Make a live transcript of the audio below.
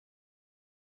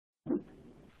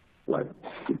slide.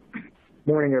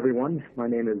 Morning, everyone. My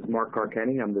name is Mark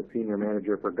Carkenny. I'm the Senior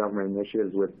Manager for Government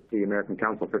Initiatives with the American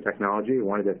Council for Technology. I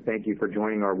wanted to thank you for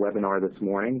joining our webinar this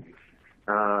morning.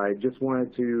 I just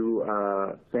wanted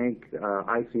to thank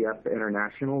ICF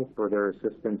International for their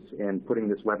assistance in putting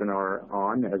this webinar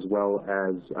on, as well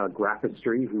as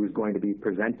Graphistry, who is going to be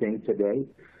presenting today.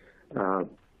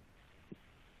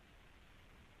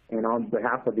 And on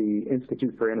behalf of the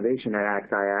Institute for Innovation at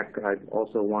ACT-IAC, I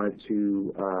also wanted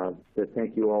to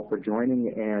thank you all for joining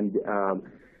and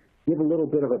give a little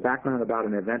bit of a background about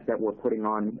an event that we're putting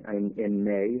on in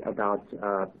May about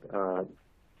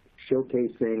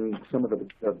showcasing some of the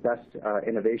best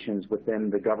innovations within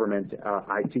the government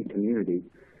IT community.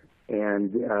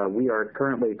 And we are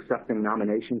currently accepting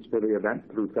nominations for the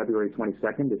event through February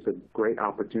 22nd. It's a great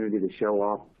opportunity to show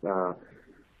off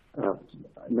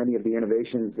many of the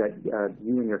innovations that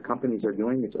you and your companies are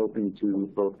doing. It's open to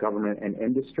both government and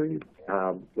industry.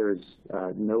 There's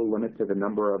no limit to the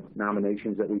number of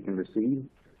nominations that we can receive.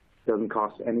 It doesn't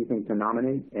cost anything to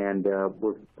nominate, and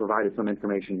we've provided some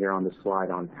information here on this slide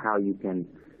on how you can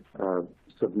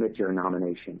submit your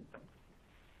nomination.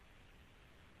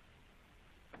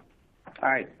 All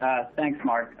right, thanks,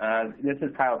 Mark. This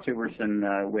is Kyle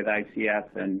Tuberson with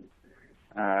ICF, and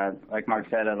like Mark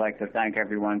said, I'd like to thank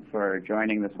everyone for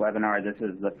joining this webinar. This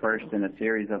is the first in a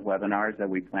series of webinars that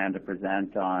we plan to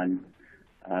present on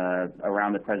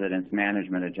around the President's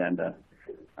management agenda.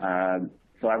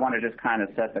 So I want to just kind of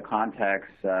set the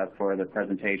context for the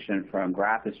presentation from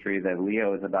Graphistry that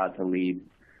Leo is about to lead.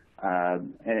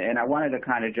 And I wanted to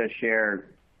kind of just share,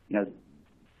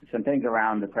 some things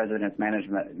around the President's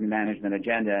management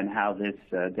agenda and how this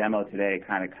demo today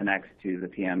kind of connects to the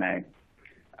PMA.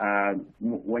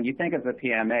 When you think of the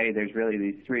PMA, there's really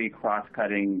these three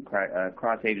cross-cutting,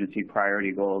 cross-agency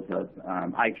priority goals of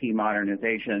IT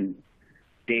modernization,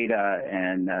 data,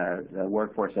 and the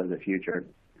workforce of the future.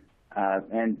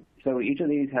 And so each of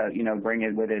these have, bring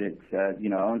it with it its,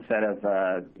 own set of,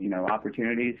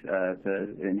 opportunities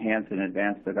to enhance and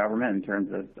advance the government in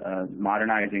terms of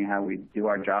modernizing how we do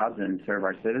our jobs and serve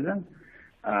our citizens.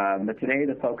 But today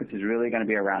the focus is really going to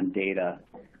be around data.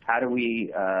 How do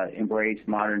we embrace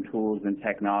modern tools and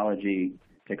technology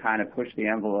to kind of push the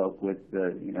envelope with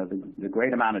the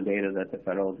great amount of data that the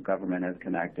federal government has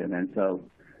connected? And so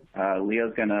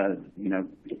Leo's going to,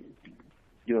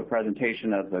 do a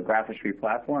presentation of the Graphistry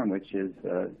platform, which is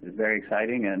very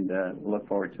exciting, and we'll look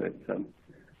forward to it. So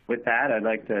with that, I'd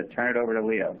like to turn it over to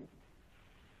Leo.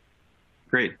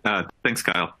 Great. Thanks,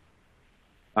 Kyle.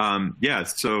 So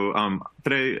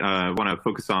today I want to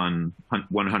focus on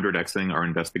 100xing our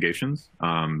investigations.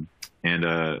 And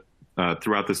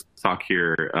throughout this talk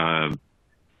here,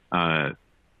 I'll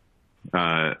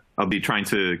be trying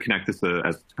to connect this,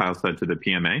 as Kyle said, to the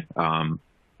PMA.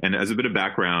 And as a bit of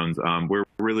background,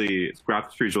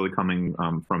 Graphistry is really coming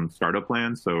from startup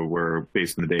land. So we're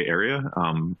based in the Bay Area,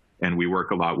 and we work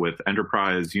a lot with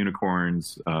enterprise,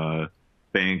 unicorns,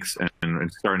 banks,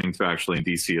 and starting to actually in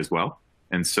DC as well.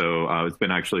 And so it's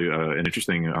been actually an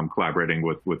interesting collaborating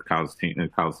with Kyle's team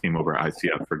over at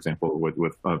ICF, for example,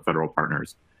 with federal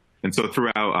partners. And so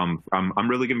throughout, I'm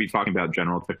really going to be talking about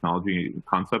general technology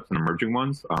concepts and emerging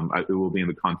ones. It will be in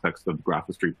the context of the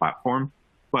Graphistry platform,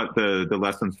 but the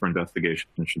lessons for investigation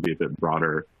should be a bit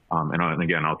broader. And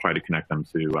again, I'll try to connect them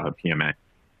to PMA.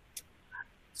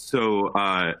 So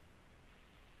I'm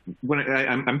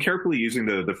carefully using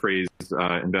the phrase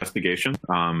investigation.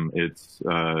 It's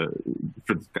to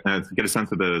get a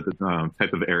sense of the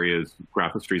type of areas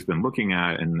Graphistry has been looking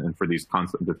at, and for these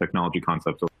the technology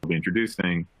concepts we'll be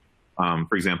introducing.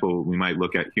 For example, we might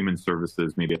look at human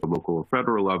services, maybe at the local or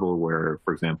federal level, where,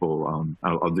 for example,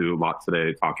 I'll do a lot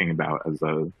today talking about, as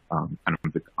a kind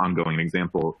of the ongoing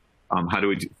example, how do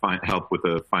we help with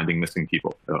finding missing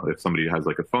people? If somebody has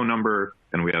like a phone number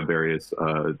and we have various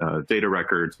data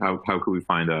records, how can we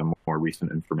find more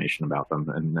recent information about them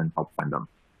and then help find them?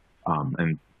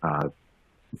 And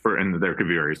there could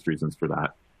be various reasons for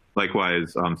that.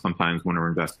 Likewise, sometimes when we're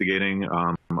investigating,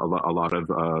 a lot of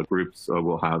groups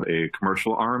will have a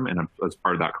commercial arm, and as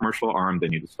part of that commercial arm, they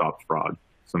need to stop fraud.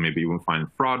 So maybe we'll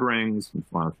find fraud rings,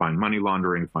 find money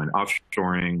laundering, find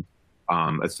offshoring.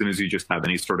 As soon as you just have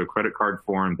any sort of credit card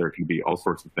form, there can be all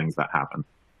sorts of things that happen.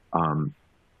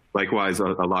 Likewise, a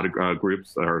lot of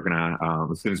groups are going to,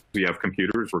 as soon as we have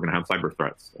computers, we're going to have cyber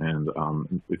threats. And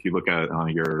if you look at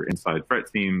your inside threat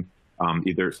team,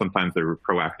 either sometimes they're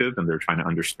proactive and they're trying to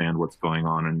understand what's going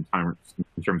on in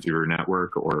terms of your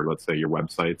network, or let's say your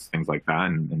websites, things like that,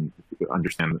 and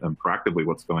understand proactively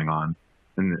what's going on.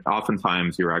 And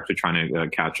oftentimes you're actually trying to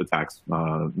catch attacks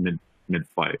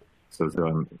mid-flight. So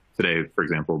today, for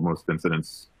example, most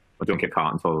incidents don't get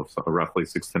caught until roughly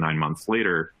 6 to 9 months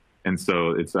later. And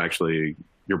so it's actually,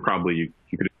 you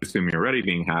could assume you're already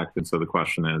being hacked. And so the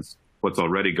question is, what's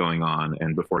already going on?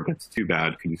 And before it gets too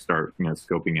bad, can you start,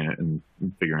 scoping it and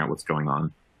figuring out what's going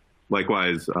on?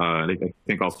 Likewise, I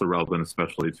think also relevant,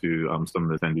 especially to some of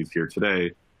the attendees here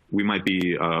today, we might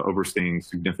be overseeing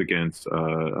significant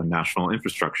national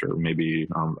infrastructure. Maybe,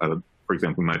 for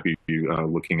example, we might be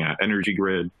looking at energy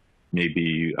grid,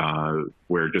 maybe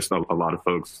where just a lot of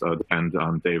folks depend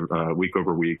week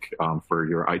over week for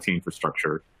your IT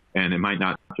infrastructure. And it might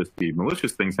not just be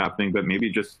malicious things happening, but maybe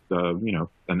just an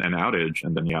outage,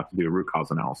 and then you have to do a root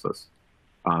cause analysis.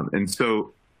 And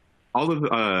so all of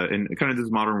in kind of this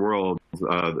modern world,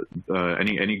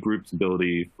 any group's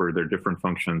ability for their different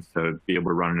functions to be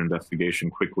able to run an investigation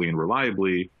quickly and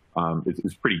reliably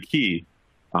is pretty key,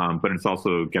 but it's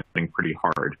also getting pretty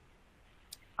hard.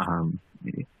 And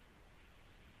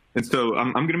so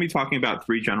I'm going to be talking about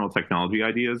 3 general technology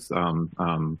ideas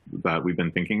that we've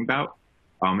been thinking about.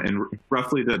 And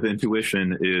roughly the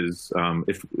intuition is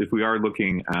if we are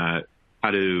looking at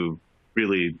how to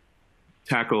really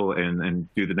tackle and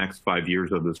do the next 5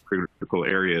 years of those critical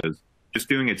areas, just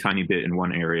doing a tiny bit in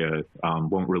one area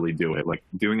won't really do it. Like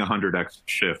doing 100x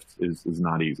shifts is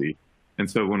not easy. And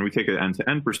so when we take an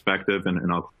end-to-end perspective,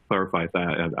 and I'll clarify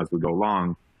that as we go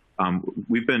along,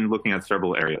 we've been looking at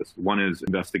several areas. One is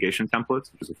investigation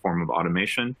templates, which is a form of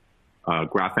automation.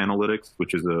 Graph analytics,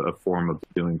 which is a form of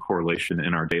doing correlation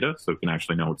in our data, so we can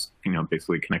actually know what's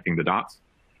basically connecting the dots.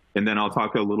 And then I'll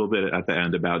talk a little bit at the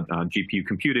end about GPU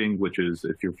computing, which is,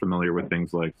 if you're familiar with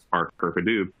things like Spark or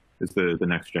Hadoop, is the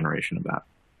next generation of that.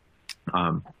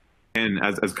 And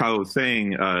as Kyle was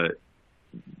saying,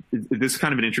 this is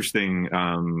kind of an interesting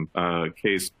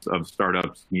case of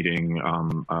startups needing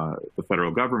the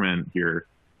federal government here.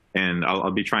 And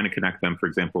I'll be trying to connect them, for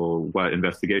example, what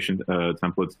investigation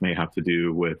templates may have to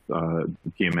do with the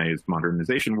PMA's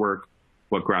modernization work,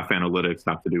 what graph analytics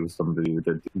have to do with some of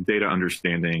the data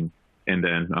understanding, and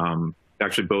then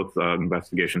actually both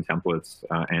investigation templates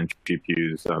and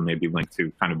GPUs may be linked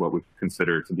to kind of what we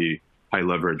consider to be high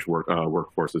leverage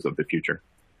workforces of the future.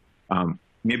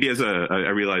 Maybe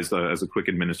I realized as a quick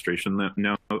administration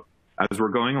note, as we're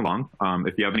going along,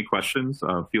 if you have any questions,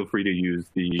 feel free to use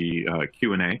the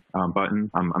Q&A button.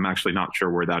 I'm actually not sure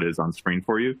where that is on screen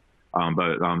for you,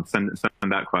 but send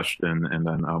that question, and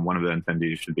then one of the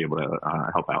attendees should be able to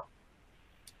help out.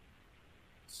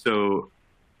 So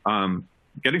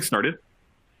getting started,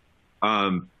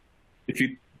 if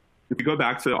you go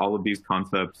back to all of these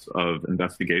concepts of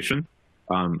investigation,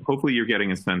 hopefully you're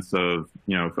getting a sense of,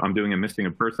 if I'm doing a missing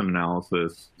a person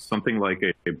analysis, something like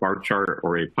a bar chart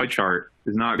or a pie chart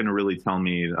is not going to really tell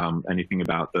me anything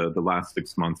about the last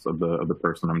 6 months of the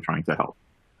person I'm trying to help.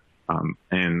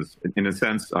 And in a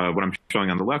sense, what I'm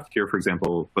showing on the left here, for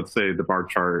example, let's say the bar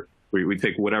chart, we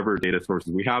take whatever data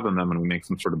sources we have on them and we make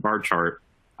some sort of bar chart.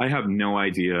 I have no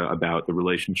idea about the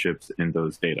relationships in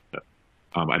those data.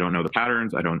 I don't know the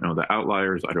patterns. I don't know the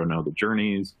outliers. I don't know the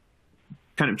journeys.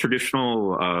 Kind of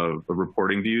traditional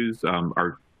reporting views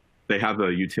they have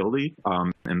a utility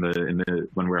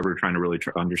whenever we're trying to really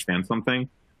understand something,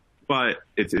 but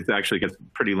it actually gets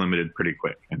pretty limited pretty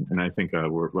quick. And I think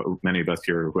many of us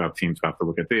here who have teams who have to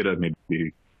look at data may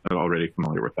be already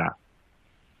familiar with that.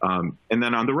 And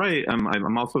then on the right,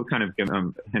 I'm also kind of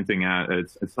hinting at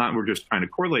it's not we're just trying to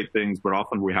correlate things, but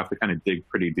often we have to kind of dig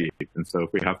pretty deep. And so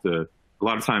if we have to, a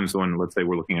lot of times when, let's say,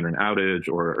 we're looking at an outage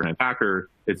or an attacker,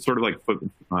 it's sort of like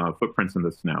footprints in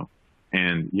the snow.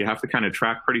 And you have to kind of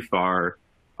track pretty far.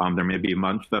 There may be a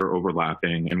bunch that are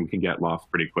overlapping, and we can get lost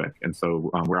pretty quick. And so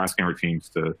we're asking our teams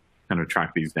to kind of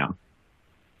track these down.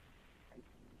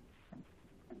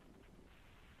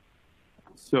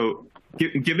 So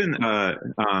given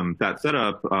that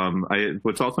setup,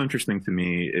 what's also interesting to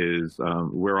me is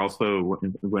we're also,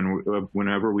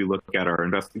 whenever we look at our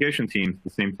investigation teams, at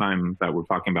the same time that we're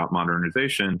talking about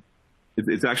modernization,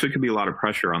 it actually could be a lot of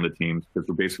pressure on the teams because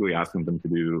we're basically asking them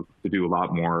to do a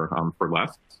lot more for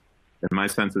less. And my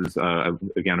sense is,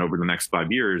 again, over the next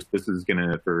 5 years, this is going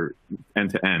to, for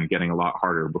end-to-end, getting a lot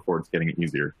harder before it's getting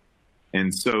easier.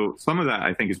 And so some of that,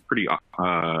 I think, is pretty,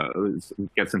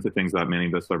 gets into things that many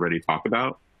of us already talk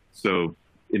about. So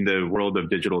in the world of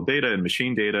digital data and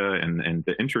machine data and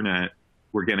the internet,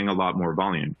 we're getting a lot more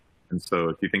volume. And so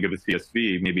if you think of a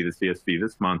CSV, maybe the CSV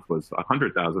this month was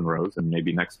 100,000 rows, and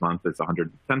maybe next month it's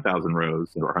 110,000 rows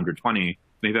or 120.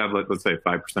 Maybe have, let's say, a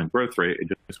 5% growth rate, it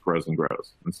just grows and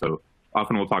grows. And so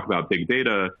often we'll talk about big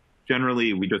data.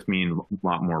 Generally, we just mean a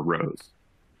lot more rows.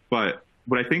 But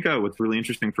what I think what's really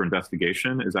interesting for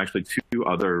investigation is actually two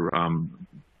other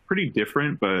pretty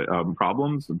different but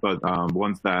problems, but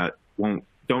ones that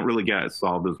don't really get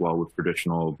solved as well with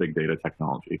traditional big data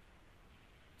technology.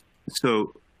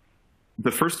 So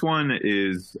the first one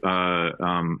is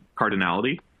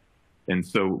cardinality. And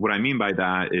so what I mean by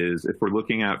that is if we're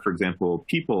looking at, for example,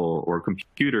 people or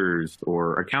computers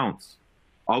or accounts,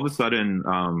 all of a sudden,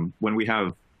 when we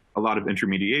have a lot of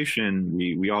intermediation,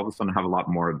 we all of a sudden have a lot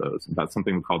more of those. And that's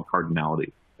something we call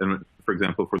cardinality. And for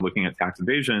example, if we're looking at tax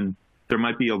evasion, there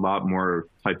might be a lot more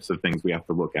types of things we have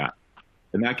to look at.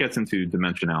 And that gets into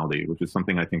dimensionality, which is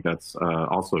something I think that's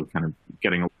also kind of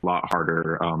getting a lot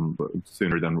harder a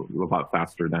lot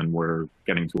faster than we're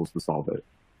getting tools to solve it.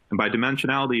 And by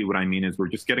dimensionality, what I mean is we're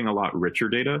just getting a lot richer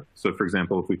data. So for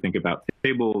example, if we think about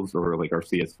tables or like our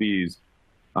CSVs,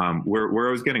 we're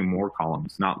always getting more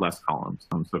columns, not less columns.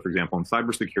 So for example, in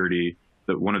cybersecurity,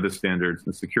 one of the standards,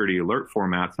 the security alert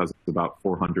formats has about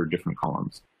 400 different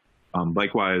columns.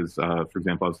 Likewise, for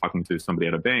example, I was talking to somebody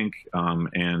at a bank,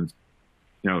 and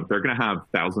they're going to have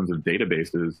thousands of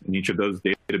databases, and each of those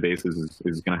databases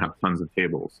is going to have tons of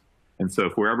tables. And so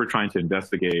if we're ever trying to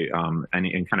investigate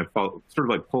and kind of sort of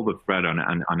like pull the thread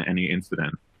on any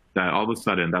incident, that all of a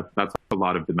sudden that's a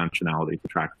lot of dimensionality to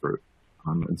track through.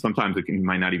 And sometimes it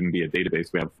might not even be a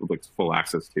database we have like full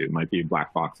access to. It might be a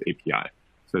black box API.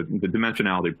 So the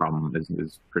dimensionality problem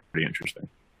is pretty interesting.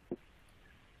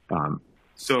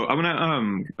 So I'm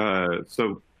gonna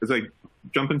so as I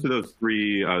jump into those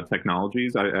three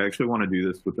technologies, I actually want to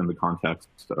do this within the context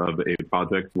of a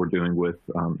project we're doing with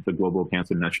the Global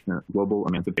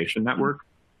Emancipation Network,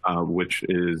 which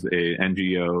is a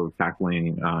NGO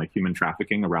tackling human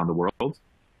trafficking around the world.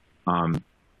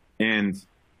 And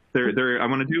I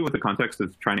want to do it with the context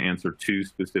of trying to answer two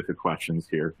specific questions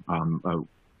here.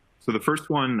 So the first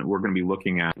one we're going to be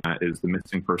looking at is the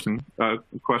missing person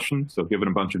question. So given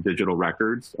a bunch of digital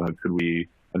records, could we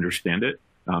understand it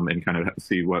and kind of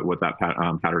see what that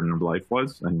pattern of life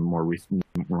was and more recent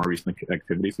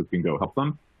activities so we can go help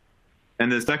them?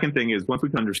 And the second thing is, once we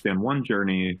can understand one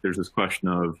journey, there's this question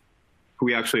of who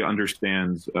we actually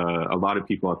understand a lot of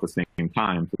people at the same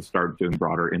time to start doing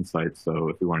broader insights. So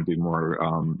if we want to do more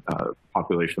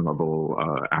population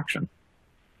level action.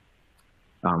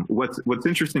 What's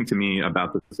interesting to me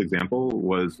about this example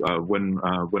was when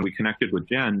we connected with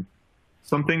Jen,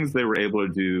 some things they were able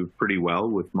to do pretty well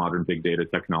with modern big data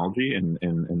technology and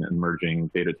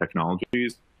emerging data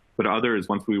technologies, but others,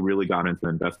 once we really got into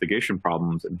investigation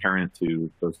problems inherent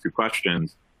to those two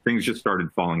questions, things just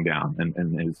started falling down.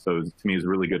 And so to me is a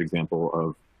really good example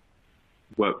of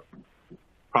what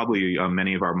probably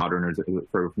many of our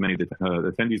for many of the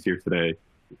attendees here today,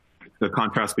 the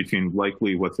contrast between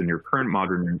likely what's in your current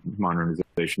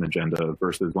modernization agenda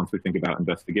versus once we think about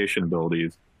investigation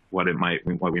abilities, what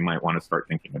we might want to start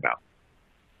thinking about.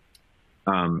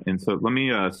 And so let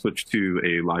me switch to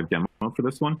a live demo for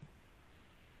this one.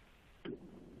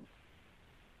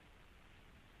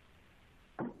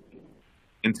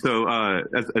 And so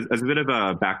as a bit of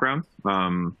a background,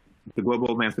 the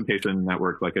Global Emancipation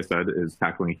Network, like I said, is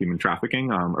tackling human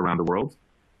trafficking around the world.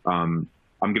 I'm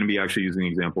going to be actually using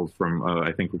examples from,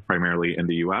 I think, primarily in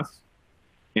the US.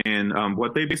 And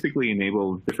what they basically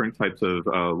enable different types of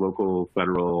local,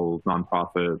 federal,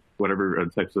 nonprofit, whatever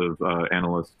types of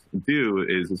analysts do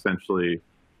is essentially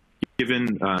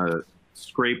given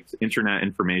scraped internet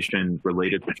information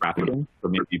related to trafficking. So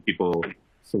maybe people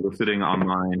soliciting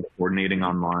online, coordinating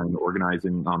online,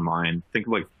 organizing online. Think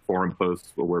of like forum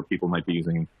posts where people might be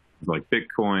using like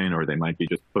Bitcoin, or they might be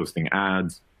just posting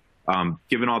ads.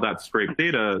 Given all that scraped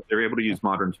data, they're able to use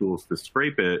modern tools to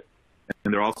scrape it.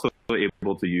 And they're also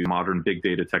able to use modern big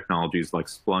data technologies like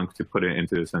Splunk to put it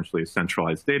into essentially a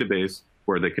centralized database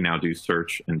where they can now do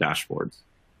search and dashboards.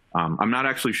 I'm not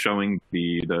actually showing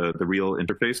the real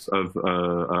interface of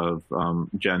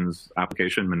Jen's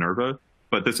application, Minerva,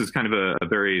 but this is kind of a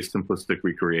very simplistic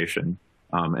recreation.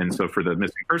 And so for the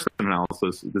missing person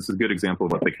analysis, this is a good example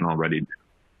of what they can already do.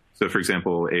 So for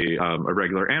example, a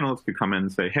regular analyst could come in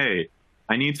and say, hey,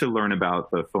 I need to learn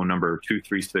about the phone number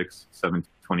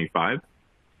 236-725.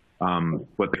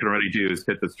 What they can already do is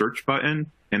hit the search button,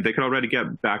 and they could already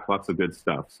get back lots of good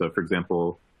stuff. So for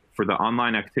example, for the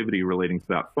online activity relating to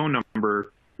that phone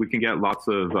number, we can get lots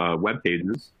of web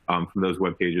pages. From those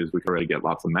web pages, we can already get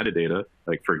lots of metadata.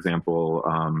 Like for example,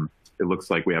 it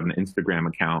looks like we have an Instagram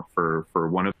account for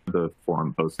one of the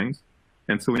forum postings.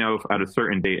 And so we know if at a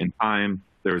certain date and time,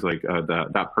 there's like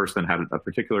that person had a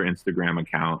particular Instagram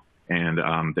account, and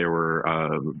they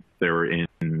were in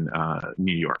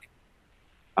New York.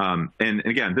 And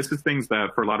again, this is things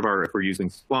that for a lot of our, if we're using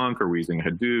Splunk or we're using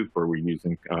Hadoop or we're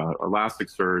using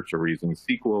Elasticsearch or we're using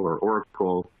SQL or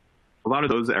Oracle, a lot of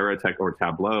those era tech or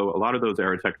Tableau, a lot of those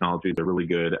era technologies are really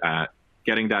good at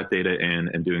getting that data in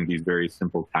and doing these very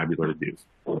simple tabular views.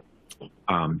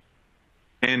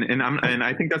 And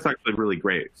I think that's actually really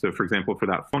great. So for example, for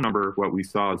that phone number, what we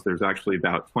saw is there's actually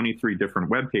about 23 different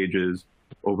web pages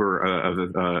over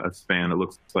a span. It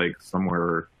looks like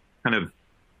somewhere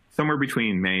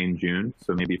between May and June.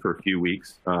 So maybe for a few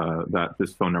weeks that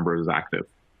this phone number is active.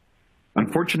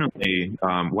 Unfortunately,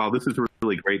 while this is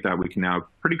really great that we can now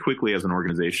pretty quickly as an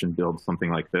organization build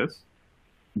something like this,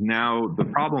 now the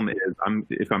problem is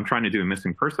if I'm trying to do a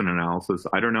missing person analysis,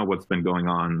 I don't know what's been going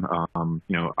on,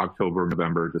 October,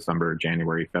 November, December,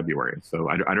 January, February. So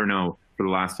I don't know for the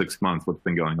last 6 months what's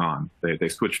been going on. They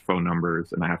switched phone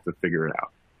numbers and I have to figure it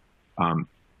out.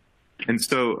 And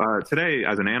so today,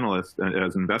 as an analyst,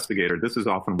 as an investigator, this is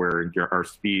often where our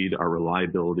speed, our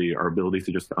reliability, our ability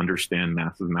to just understand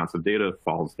massive amounts of data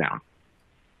falls down.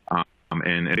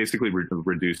 And basically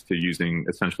reduced to using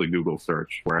essentially Google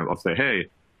search, where I'll say, hey,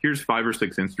 here's 5 or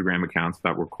 6 Instagram accounts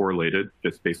that were correlated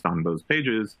just based on those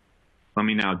pages. Let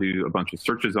me now do a bunch of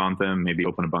searches on them, maybe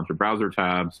open a bunch of browser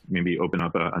tabs, maybe open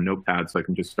up a notepad so I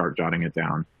can just start jotting it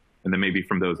down. And then maybe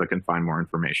from those I can find more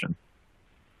information.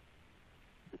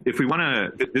 If we want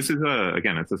to, this is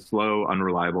again, it's a slow,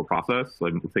 unreliable process.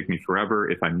 It will take me forever.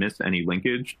 If I miss any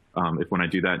linkage, if when I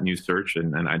do that new search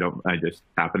and I just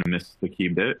happen to miss the key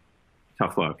bit,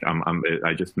 tough luck.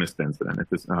 I just missed the incident.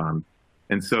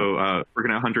 And so we're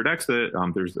going to 100x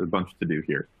it. There's a bunch to do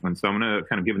here. And so I'm going to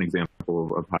kind of give an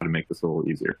example of how to make this a little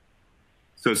easier.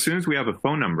 So as soon as we have a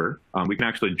phone number, we can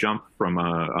actually jump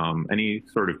from any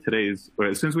sort of as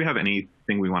soon as we have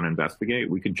anything we want to investigate,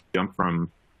 we could jump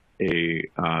from a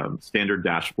standard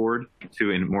dashboard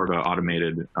to a more of an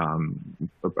automated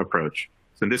approach.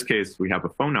 So in this case, we have a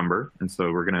phone number. And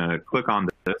so we're going to click on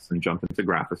this and jump into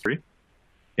Graphistry.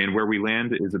 And where we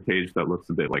land is a page that looks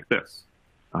a bit like this.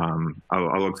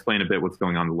 I'll explain a bit what's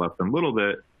going on the left in a little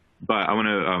bit, but I want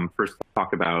to first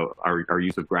talk about our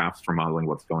use of graphs for modeling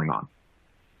what's going on.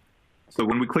 So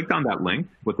when we clicked on that link,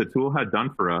 what the tool had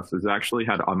done for us is actually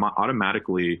had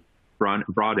automatically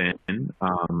brought in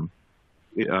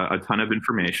a ton of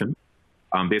information,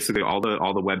 basically all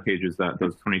the web pages that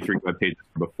those 23 web pages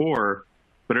from before,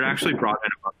 but it actually brought in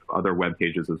a bunch of other web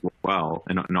pages as well,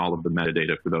 and all of the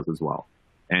metadata for those as well.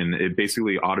 And it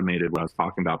basically automated what I was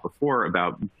talking about before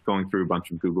about going through a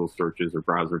bunch of Google searches or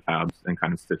browser tabs and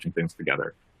kind of stitching things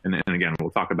together. And again,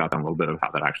 we'll talk about that in a little bit of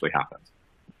how that actually happens.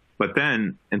 But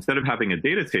then instead of having a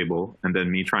data table and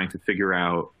then me trying to figure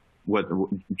out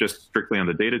just strictly on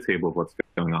the data table of what's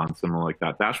going on, similar like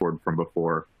that dashboard from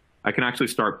before, I can actually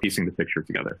start piecing the picture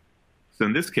together. So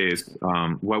in this case,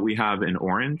 what we have in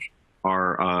orange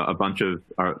are a bunch of,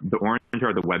 the orange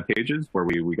are the web pages where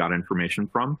we got information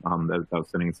from that was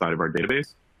sitting inside of our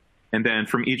database. And then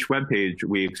from each web page,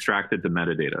 we extracted the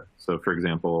metadata. So for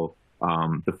example,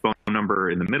 the phone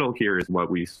number in the middle here is what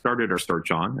we started our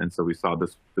search on. And so we saw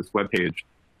this web page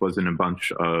was in a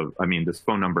bunch of, this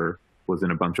phone number was in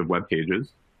a bunch of web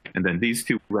pages. And then these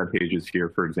 2 web pages here,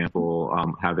 for example,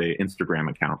 have a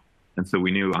Instagram account. And so we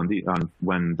knew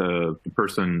when the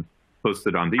person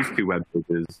posted on these 2 web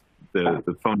pages,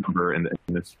 the phone number and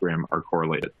the Instagram are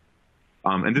correlated.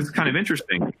 And this is kind of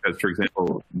interesting because, for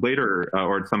example, later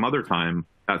or at some other time,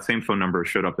 that same phone number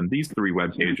showed up in these 3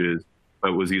 web pages,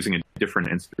 but was using a different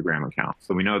Instagram account.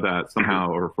 So we know that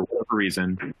somehow, or for whatever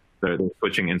reason, they're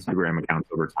switching Instagram accounts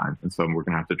over time. And so we're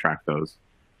going to have to track those.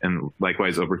 And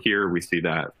likewise, over here, we see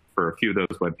that for a few of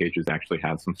those web pages actually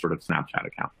have some sort of Snapchat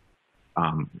account.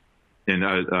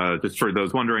 And just for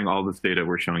those wondering, all this data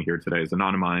we're showing here today is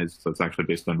anonymized, so it's actually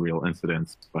based on real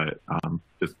incidents, but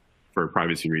just for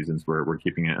privacy reasons, we're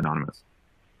keeping it anonymous.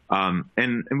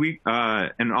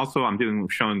 And also I'm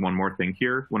showing one more thing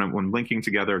here. When linking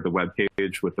together the web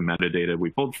page with the metadata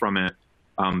we pulled from it,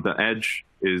 the edge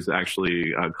is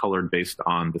actually colored based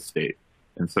on the state.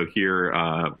 And so here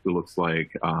it looks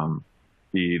like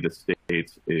the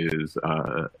state is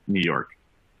New York.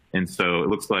 And so it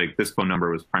looks like this phone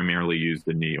number was primarily used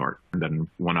in New York, and then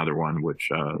one other one, which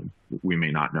we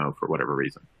may not know for whatever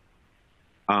reason.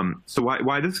 So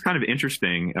why this is kind of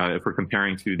interesting, if we're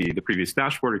comparing to the previous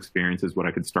dashboard experience, is what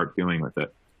I could start doing with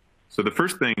it. So the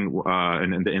first thing,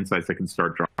 and the insights I can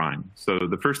start drawing. So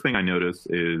the first thing I notice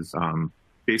is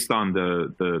based on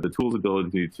the tool's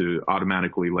ability to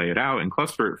automatically lay it out and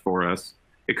cluster it for us,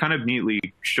 it kind of neatly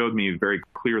showed me very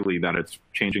clearly that it's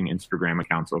changing Instagram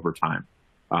accounts over time.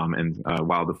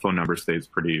 While the phone number stays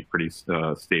pretty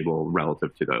stable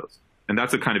relative to those. And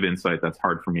that's a kind of insight that's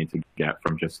hard for me to get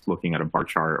from just looking at a bar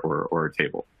chart or a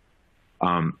table.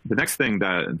 The next thing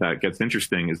that gets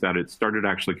interesting is that it started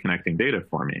actually connecting data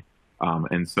for me.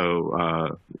 And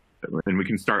we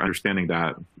can start understanding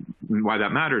that. Why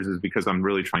that matters is because I'm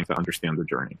really trying to understand the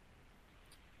journey.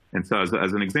 And so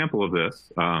as an example of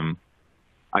this,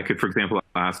 I could, for example,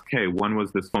 ask, hey, when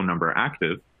was this phone number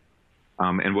active?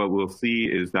 And what we'll see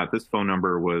is that this phone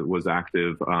number was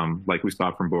active, like we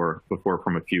saw from before,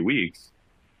 from a few weeks.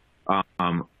 But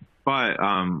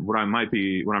what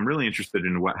I'm really interested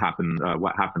in what happened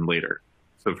later.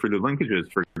 So for the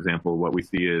linkages, for example, what we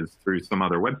see is through some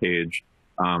other web page,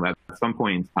 at some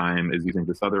point in time is using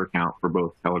this other account for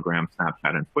both Telegram,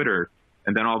 Snapchat, and Twitter.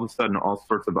 And then all of a sudden, all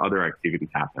sorts of other activity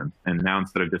happens. And now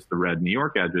instead of just the red New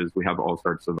York edges, we have all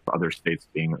sorts of other states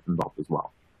being involved as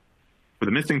well. For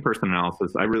the missing person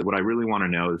analysis, what I really want to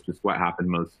know is just what happened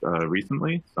most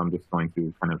recently. So I'm just going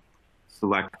to kind of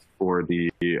select for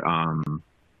the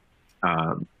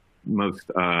most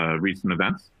recent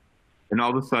events. And all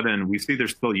of a sudden, we see they're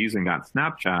still using that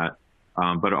Snapchat,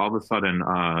 but all of a sudden,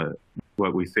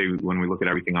 what we say when we look at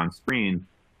everything on screen,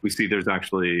 we see there's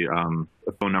actually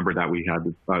a phone number that we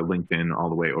had linked in all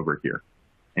the way over here.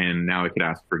 And now I could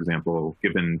ask, for example,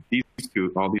 given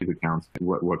all these accounts,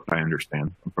 what could I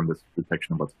understand from this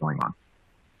detection of what's going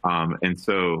on? And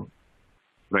so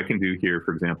what I can do here,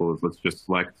 for example, is let's just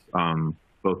select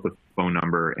both the phone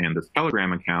number and this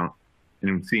Telegram account.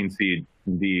 And see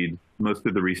indeed, most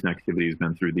of the recent activity has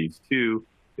been through these two.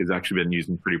 It's actually been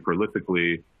using pretty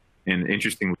prolifically. And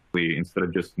interestingly, instead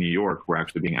of just New York, we're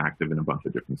actually being active in a bunch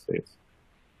of different states.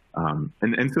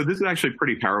 And so this is actually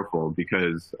pretty powerful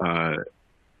because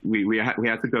we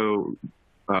had to go,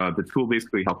 the tool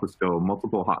basically helped us go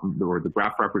the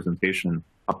graph representation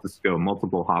helped us go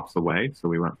multiple hops away. So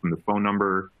we went from the phone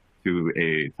number to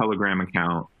a Telegram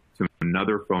account to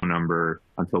another phone number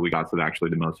until we got to actually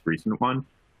the most recent one.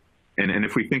 And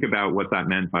if we think about what that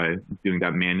meant by doing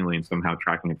that manually and somehow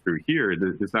tracking it through here,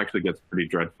 this actually gets pretty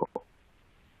dreadful.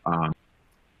 Let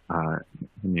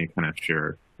me kind of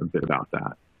share a bit about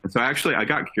that. And so actually, I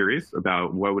got curious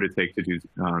about what would it take to do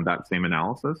that same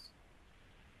analysis.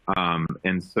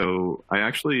 And so I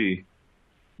actually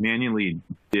manually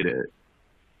did it.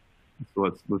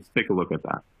 So let's take a look at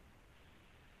that.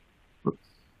 Oops.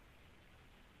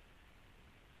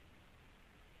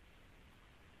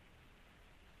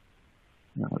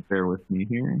 Bear with me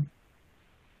here.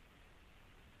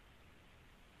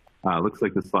 Looks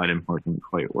like the slide import didn't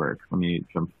quite work. Let me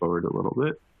jump forward a little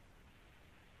bit.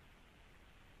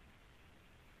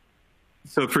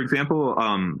 So for example,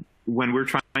 when we're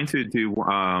trying to do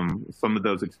some of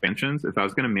those expansions, if I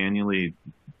was going to manually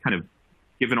kind of,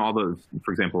 given all those,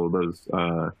 for example, those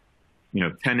 10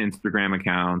 Instagram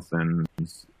accounts and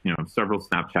several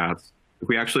Snapchats, if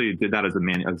we actually did that as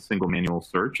a single manual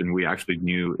search and we actually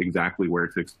knew exactly where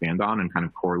to expand on and kind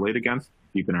of correlate against,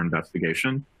 deepen our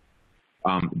investigation,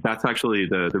 that's actually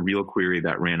the real query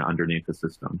that ran underneath the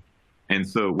system. And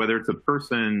so whether it's a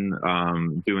person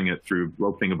doing it through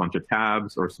opening a bunch of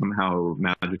tabs or somehow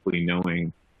magically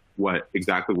knowing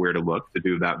exactly where to look to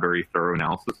do that very thorough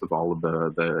analysis of all of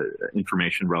the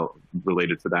information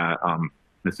related to that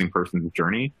missing person's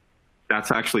journey,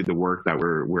 that's actually the work that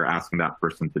we're asking that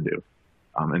person to do.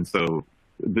 And so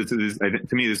this is,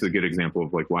 to me, this is a good example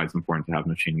of why it's important to have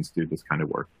machines do this kind of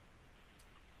work.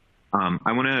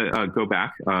 I want to go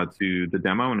back to the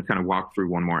demo and kind of walk through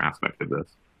one more aspect of this.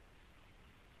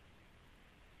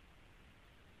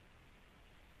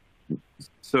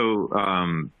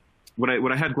 So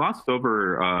what I had glossed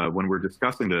over when we're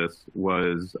discussing this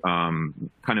was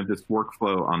kind of this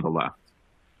workflow on the left.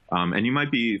 And you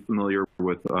might be familiar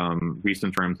with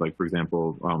recent terms like, for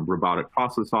example, robotic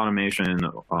process automation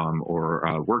or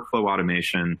workflow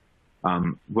automation.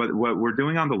 What we're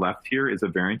doing on the left here is a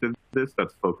variant of this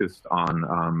that's focused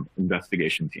on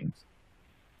investigation teams.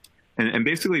 And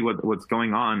basically what's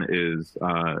going on is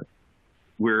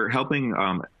we're helping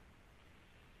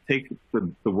take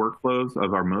the workflows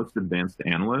of our most advanced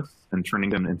analysts and turning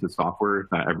them into software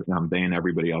that they and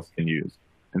everybody else can use.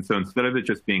 And so instead of it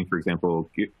just being, for example,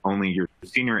 only your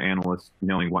senior analysts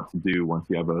knowing what to do once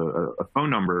you have a phone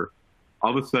number,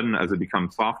 all of a sudden, as it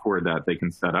becomes software that they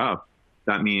can set up,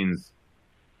 that means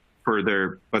for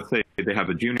let's say they have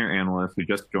a junior analyst who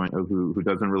just joined, who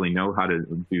doesn't really know how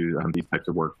to do these types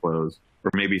of workflows,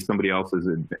 or maybe somebody else is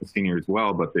a senior as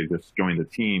well, but they just joined the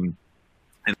team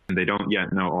and they don't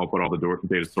yet know what all the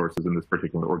data sources in this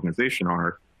particular organization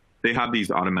are. They have these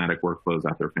automatic workflows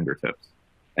at their fingertips.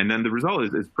 And then the result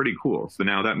is pretty cool. So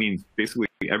now that means basically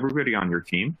everybody on your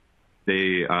team,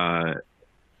 they,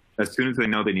 as soon as they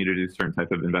know they need to do a certain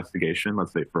type of investigation,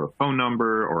 let's say for a phone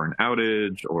number or an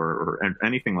outage or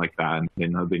anything like that, and they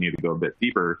know they need to go a bit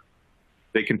deeper,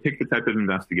 they can pick the type of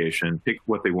investigation, pick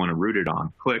what they want to root it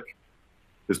on, click,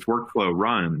 this workflow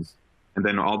runs, and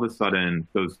then all of a sudden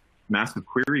those massive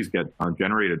queries get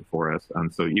generated for us.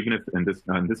 So even if in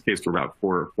this case we're about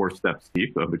four steps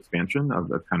deep of expansion of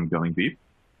kind of going deep,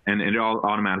 and it all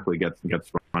automatically gets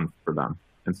run for them.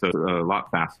 And so a lot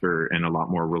faster and a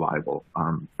lot more reliable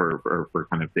for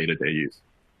kind of day-to-day use.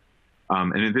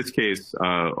 And in this case,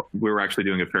 we were actually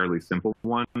doing a fairly simple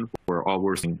one where all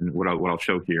we're seeing, what I'll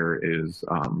show here is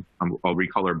I'll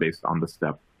recolor based on the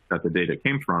step that the data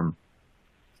came from.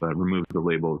 So I removed the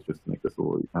labels just to make this a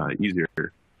little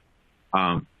easier.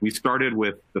 We started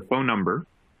with the phone number.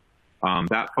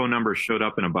 That phone number showed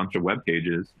up in a bunch of web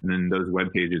pages, and in those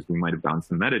web pages we might have done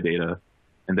some metadata.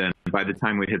 And then by the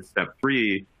time we hit step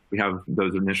 3, we have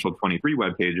those initial 23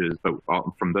 web pages, but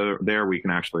from there we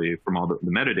can actually, from all the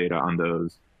metadata on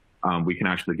those, we can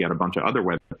actually get a bunch of other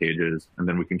web pages, and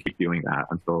then we can keep doing that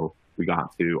until we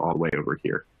got to all the way over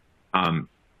here.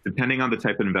 Depending on the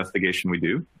type of investigation we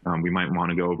do, we might want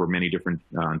to go over many different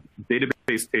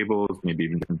database tables, maybe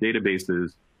even different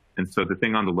databases. And so the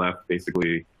thing on the left,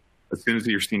 basically, as soon as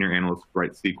your senior analyst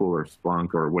writes SQL or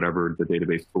Splunk or whatever the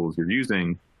database tools you're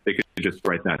using, they could just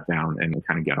write that down and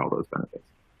kind of get all those benefits.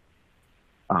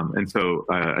 And so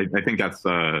I think that's,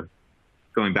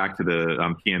 going back to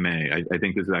the PMA, I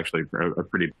think this is actually a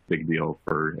pretty big deal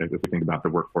for if we think about the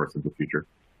workforce of the future.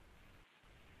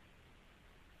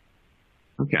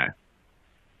 Okay.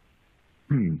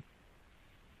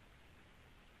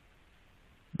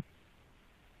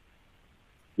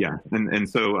 Yeah, and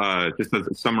so just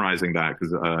as summarizing that,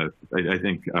 because I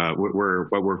think what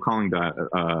we're calling that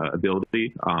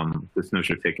ability, this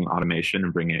notion of taking automation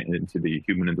and bringing it into the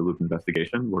human-in-the-loop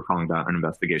investigation, we're calling that an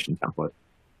investigation template.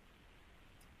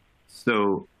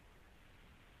 So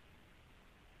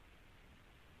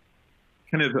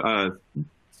kind of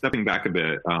stepping back a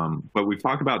bit, what we've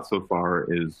talked about so far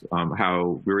is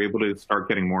how we were able to start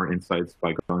getting more insights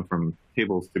by going from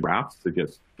tables to graphs to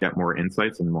just get more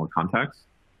insights and more context.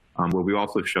 What we've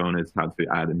also shown is how to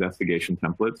add investigation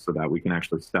templates so that we can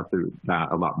actually step through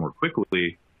that a lot more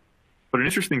quickly. But an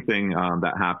interesting thing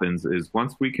that happens is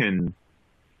once we can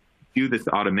do this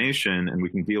automation and we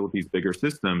can deal with these bigger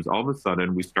systems, all of a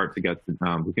sudden we start to get,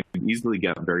 we can easily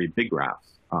get very big graphs.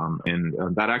 And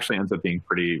that actually ends up being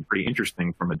pretty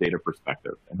interesting from a data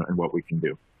perspective and what we can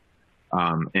do.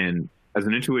 And as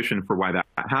an intuition for why that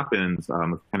happens,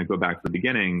 kind of go back to the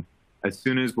beginning, as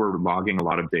soon as we're logging a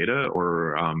lot of data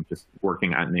or just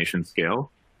working at nation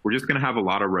scale, we're just going to have a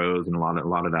lot of rows and a lot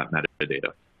of that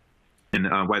metadata.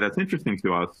 And why that's interesting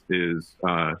to us is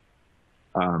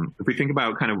if we think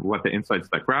about kind of what the insights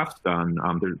that Graph's done,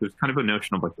 there's kind of a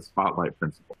notion of like the spotlight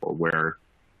principle, where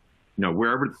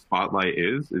wherever the spotlight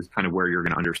is kind of where you're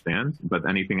going to understand, but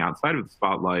anything outside of the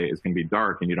spotlight is going to be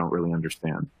dark and you don't really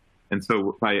understand. And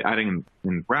so by adding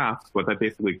in graphs, what that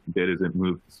basically did is it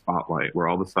moved the spotlight, where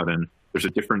all of a sudden there's a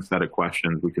different set of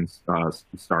questions we can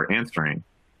start answering.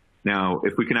 Now,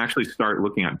 if we can actually start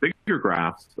looking at bigger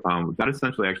graphs, that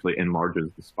essentially actually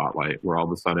enlarges the spotlight, where all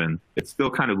of a sudden it's still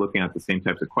kind of looking at the same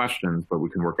types of questions, but we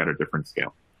can work at a different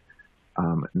scale.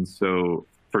 And so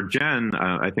for Jen,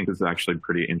 I think this is actually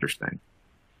pretty interesting.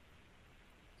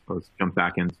 So let's jump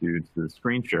back into the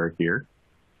screen share here.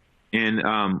 And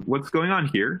what's going on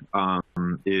here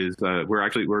is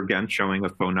we're again showing a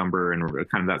phone number and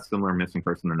kind of that similar missing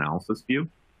person analysis view.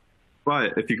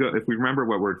 But if we remember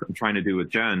what we're trying to do with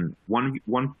Jen, one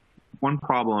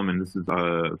problem, and this is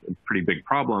a pretty big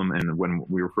problem, and when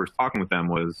we were first talking with them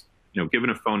was, given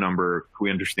a phone number, can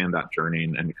we understand that journey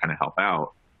and kind of help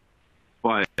out?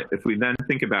 But if we then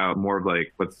think about more of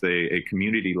like, let's say, a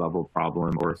community level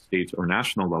problem or a state or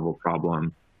national level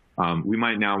problem, we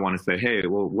might now want to say, hey,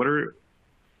 well, what are,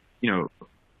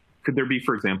 could there be,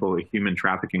 for example, a human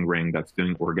trafficking ring that's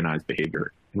doing organized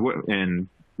behavior? And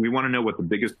we want to know what the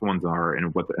biggest ones are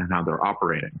and how they're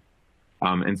operating.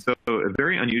 And so a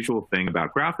very unusual thing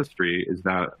about Graphistry is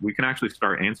that we can actually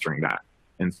start answering that.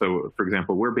 And so, for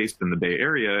example, we're based in the Bay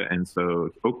Area, and so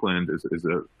Oakland is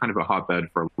a kind of a hotbed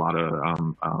for a lot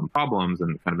of problems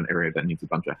and kind of an area that needs a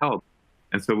bunch of help.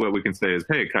 And so what we can say is,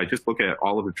 hey, can I just look at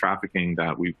all of the trafficking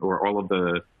or all of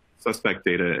the suspect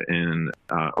data in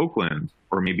Oakland,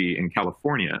 or maybe in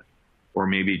California, or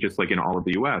maybe just like in all of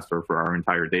the US, or for our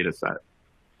entire data set.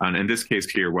 And in this case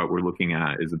here, what we're looking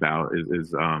at is a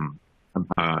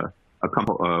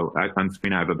couple on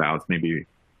screen I have about maybe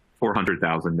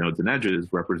 400,000 nodes and edges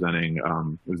representing,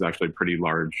 it was actually a pretty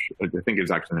large, I think it was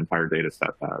actually an entire data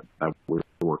set that we're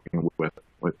working with.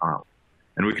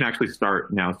 And we can actually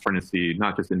start now starting to see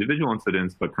not just individual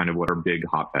incidents, but kind of what are big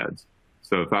hotbeds.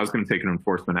 So if I was going to take an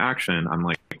enforcement action, I'm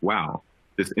like, wow,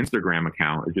 this Instagram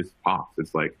account, it just pops.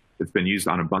 It's like, It's been used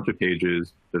on a bunch of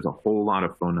pages. There's a whole lot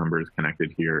of phone numbers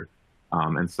connected here.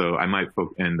 And so I might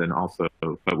and then also,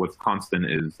 but what's constant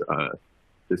is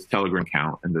this Telegram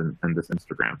account and this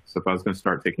Instagram. So if I was going to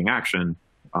start taking action,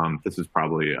 this is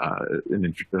probably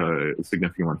a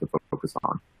significant one to focus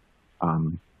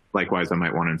on. Likewise, I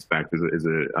might want to inspect, is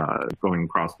it going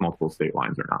across multiple state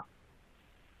lines or not?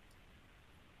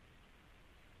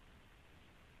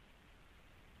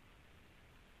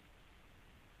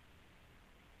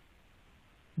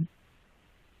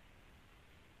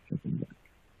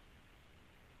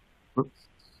 Oops.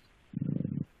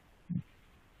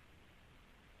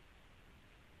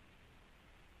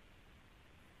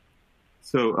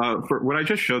 So for what I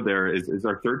just showed there is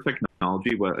our third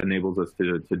technology, what enables us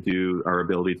to do our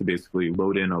ability to basically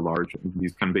load in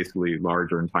these kind of basically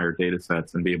large or entire data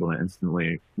sets and be able to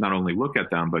instantly not only look at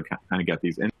them, but kind of get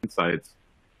these insights.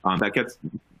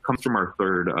 Comes from our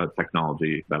third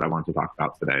technology that I want to talk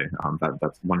about today.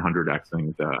 That's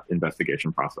 100xing the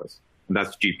investigation process, and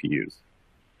that's GPUs.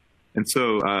 And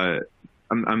so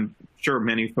I'm sure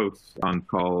many folks on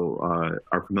call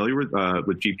are familiar with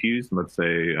GPUs. Let's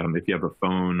say if you have a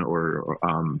phone or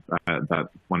that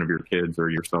one of your kids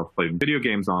or yourself play video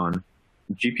games on,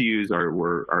 GPUs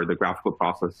are the graphical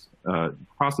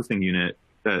processing unit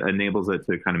that enables it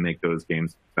to kind of make those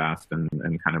games fast and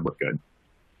kind of look good.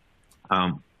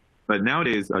 But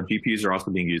nowadays, GPUs are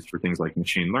also being used for things like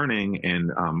machine learning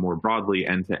and more broadly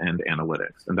end-to-end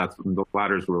analytics. And the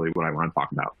latter is really what I want to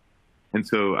talk about. And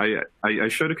so I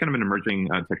showed a kind of an emerging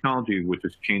technology which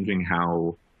is changing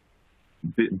how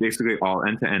basically all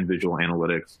end-to-end visual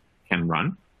analytics can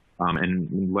run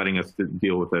and letting us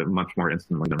deal with it much more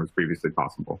instantly than was previously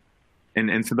possible.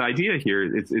 And so the idea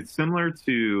here, it's similar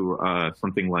to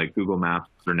something like Google Maps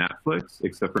or Netflix,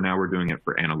 except for now we're doing it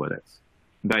for analytics.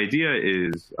 The idea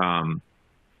is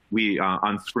we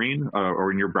on screen or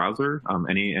in your browser,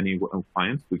 any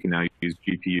appliance, we can now use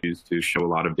GPUs to show a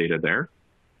lot of data there.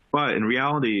 But in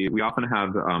reality, we often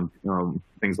have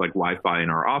things like Wi-Fi in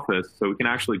our office, so we can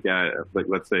actually get, like,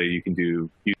 let's say you can do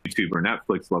YouTube or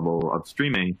Netflix level of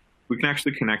streaming. We can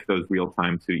actually connect those real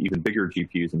time to even bigger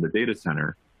GPUs in the data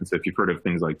center. And so if you've heard of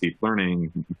things like deep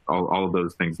learning, all of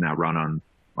those things now run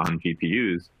on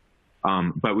GPUs.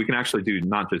 But we can actually do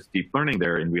not just deep learning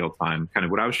there in real time. Kind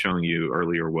of what I was showing you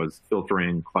earlier was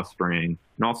filtering, clustering,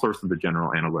 and all sorts of the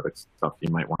general analytics stuff you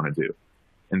might want to do.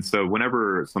 And so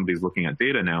whenever somebody's looking at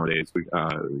data nowadays,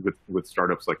 with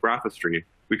startups like Graphistry,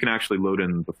 we can actually load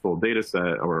in the full data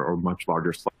set or much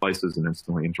larger slices and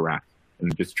instantly interact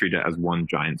and just treat it as one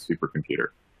giant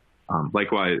supercomputer.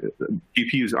 Likewise,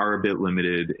 GPUs are a bit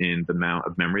limited in the amount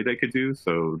of memory they could do.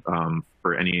 So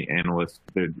for any analyst,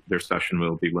 their session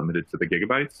will be limited to the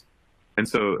gigabytes. And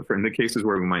so in the cases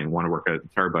where we might want to work at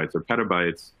terabytes or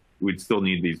petabytes, we'd still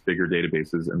need these bigger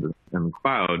databases in the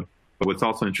cloud. But what's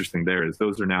also interesting there is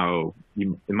those are now,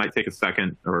 it might take a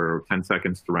second or 10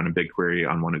 seconds to run a BigQuery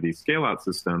on one of these scale-out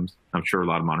systems. I'm sure a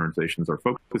lot of modernizations are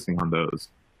focusing on those.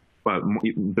 But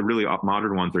the really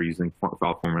modern ones are using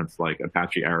file formats like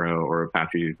Apache Arrow or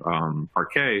Apache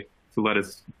Parquet to let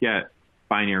us get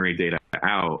binary data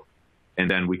out, and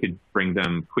then we could bring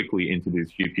them quickly into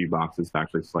these GPU boxes to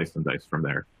actually slice and dice from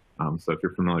there. So if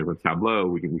you're familiar with Tableau,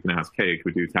 we can ask, hey,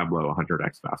 could we do Tableau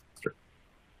 100x faster?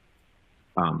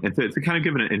 And to kind of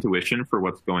give an intuition for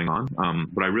what's going on,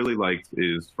 what I really liked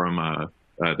is from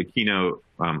the keynote,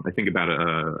 I think about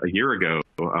a year ago,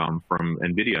 from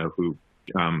NVIDIA, who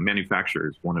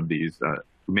manufactures one of these,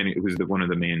 who's one of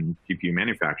the main GPU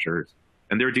manufacturers,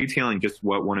 and they're detailing just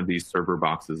what one of these server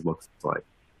boxes looks like.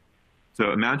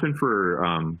 So imagine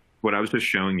for what I was just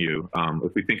showing you,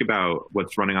 if we think about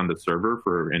what's running on the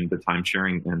server and the time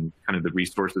sharing and kind of the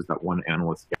resources that one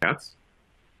analyst gets,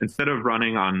 instead of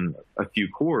running on a few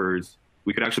cores,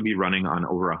 we could actually be running on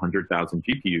over 100,000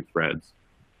 GPU threads.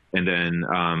 And then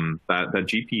that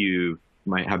GPU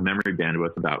might have memory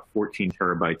bandwidth about 14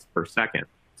 terabytes per second.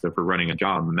 So for running a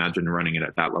job, imagine running it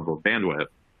at that level of bandwidth.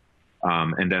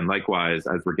 And then likewise,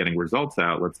 as we're getting results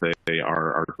out, let's say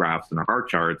our graphs and our bar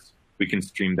charts, we can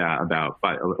stream that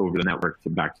over the network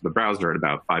back to the browser at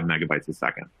about 5 megabytes a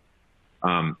second.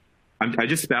 I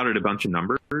just spouted a bunch of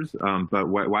numbers, but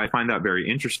why I find that very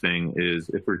interesting is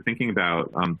if we're thinking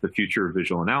about the future of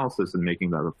visual analysis and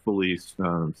making that a fully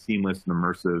seamless and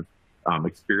immersive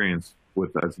experience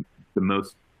with the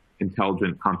most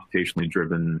intelligent, computationally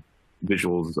driven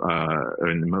visuals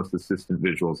and the most assistant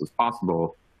visuals as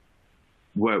possible,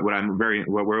 what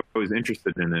we're always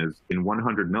interested in is in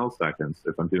 100 milliseconds,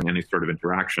 if I'm doing any sort of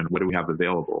interaction, what do we have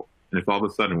available? And if all of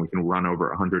a sudden we can run over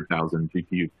 100,000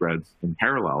 GPU threads in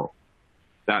parallel,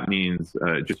 that means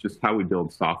just how we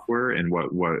build software and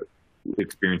what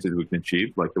experiences we can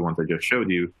achieve, like the ones I just showed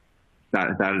you,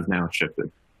 that is now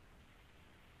shifted.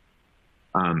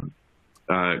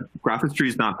 Graphistry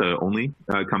is not the only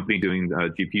company doing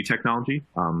GPU technology.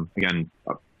 Again,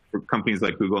 companies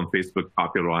like Google and Facebook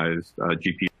popularized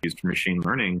GPUs for machine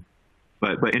learning.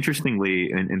 But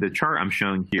interestingly, in the chart I'm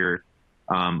showing here,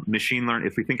 machine learning,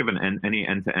 if we think of any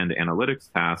end-to-end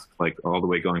analytics task, like all the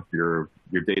way going through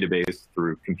your database,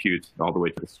 through compute, all the way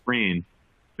to the screen,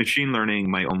 machine learning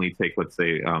might only take, let's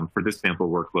say, for this sample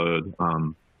workload,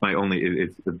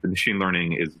 the machine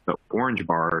learning is the orange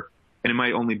bar, and it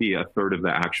might only be a third of the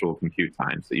actual compute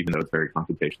time, so even though it's very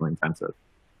computationally intensive.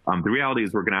 The reality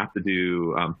is we're going to have to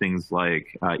do things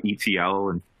like ETL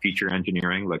and feature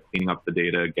engineering, like cleaning up the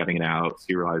data, getting it out,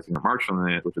 serializing or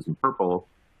marshalling it, which is in purple.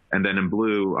 And then in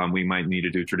blue, we might need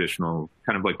to do traditional,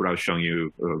 kind of like what I was showing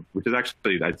you, which is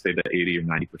actually, I'd say that 80 or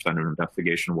 90% of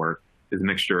investigation work is a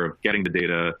mixture of getting the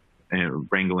data and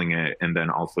wrangling it, and then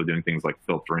also doing things like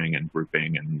filtering and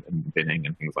grouping and binning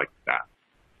and things like that.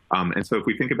 And so if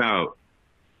we think about,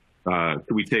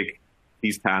 could we take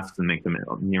these tasks and make them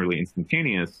nearly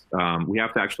instantaneous, we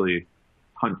have to actually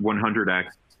 100x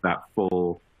that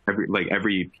full,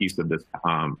 every piece of this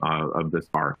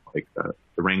bar, like the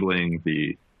wrangling,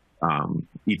 the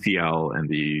ETL and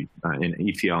the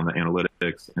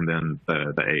analytics, and then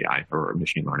the AI or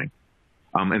machine learning.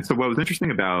 And so what was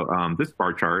interesting about this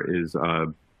bar chart is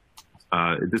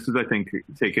this is, I think,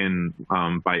 taken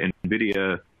by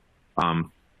NVIDIA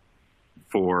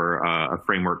for a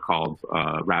framework called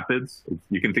Rapids.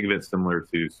 You can think of it similar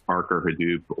to Spark or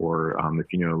Hadoop, or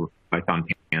if you know Python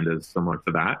Pandas, similar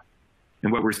to that.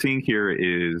 And what we're seeing here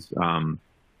is on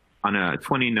a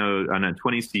 20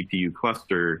 CPU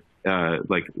cluster,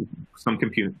 like some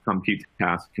compute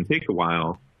tasks can take a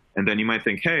while. And then you might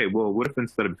think, hey, well, what if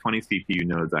instead of 20 CPU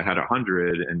nodes, I had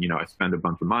 100, and I spend a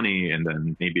bunch of money, and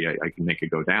then maybe I can make it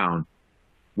go down.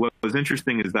 What was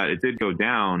interesting is that it did go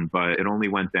down, but it only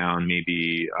went down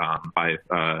maybe by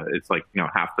it's like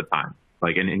half the time.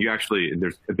 Like, and you actually,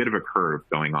 there's a bit of a curve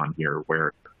going on here,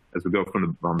 where as we go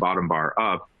from the bottom bar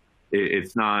up,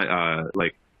 it's not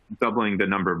like doubling the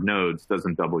number of nodes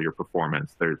doesn't double your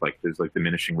performance. There's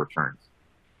diminishing returns.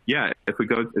 Yeah, if we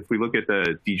look at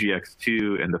the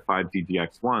DGX2 and the 5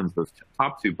 DGX1s, those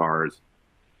top two bars,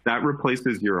 that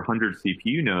replaces your 100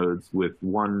 CPU nodes with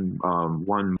one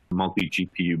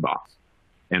multi-GPU box.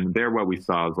 And there what we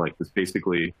saw is like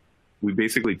we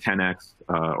basically 10x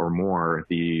or more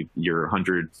your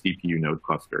 100 CPU node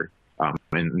cluster.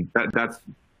 And that's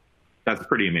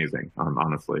pretty amazing,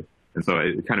 honestly. And so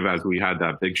it kind of, as we had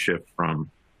that big shift from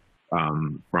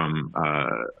kind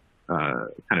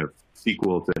of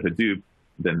SQL to Hadoop,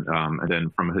 and then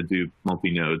from Hadoop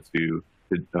multi-node to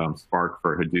Spark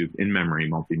for Hadoop in-memory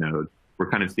multi-node, we're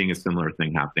kind of seeing a similar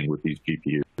thing happening with these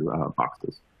GPU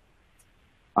boxes.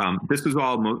 This is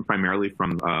all primarily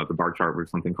from the bar chart with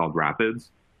something called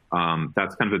Rapids.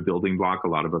 That's kind of a building block. A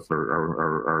lot of us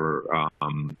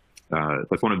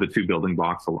that's one of the two building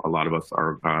blocks a lot of us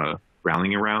are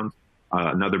rallying around.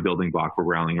 Another building block we're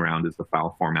rallying around is the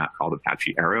file format called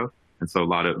Apache Arrow. And so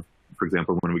for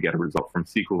example, when we get a result from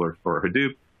SQL or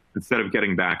Hadoop, instead of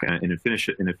getting back an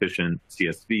inefficient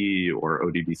CSV or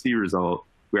ODBC result,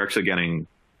 we're actually getting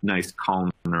nice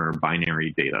columnar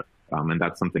binary data. And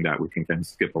that's something that we can kind of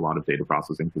skip a lot of data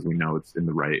processing because we know it's in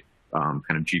the right kind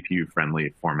of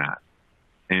GPU-friendly format.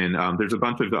 And there's a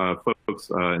bunch of folks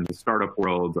in the startup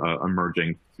world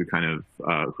emerging to kind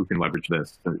of who can leverage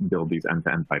this to build these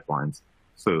end-to-end pipelines.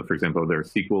 So, for example, there are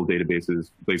SQL databases,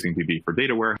 BlazingDB for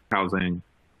data warehousing,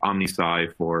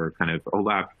 OmniSci for kind of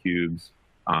OLAP cubes.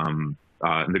 In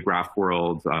the graph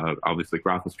world, obviously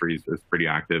Graphistry is pretty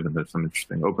active, and there's some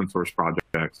interesting open source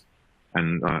projects,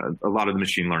 and a lot of the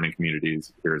machine learning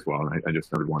communities here as well. And I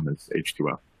just noted one that's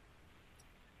H2O.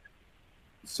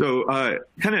 So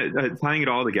kind of tying it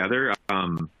all together,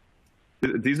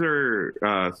 these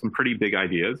are some pretty big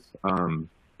ideas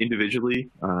individually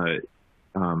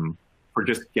for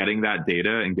just getting that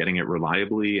data and getting it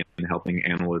reliably and helping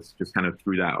analysts just kind of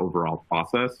through that overall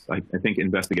process. I think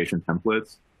investigation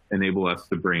templates enable us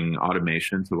to bring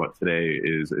automation to what today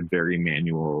is a very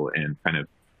manual and kind of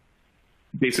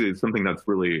basically something that's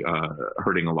really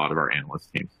hurting a lot of our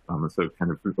analyst teams. So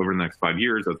kind of over the next 5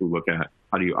 years, as we look at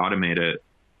how do you automate it,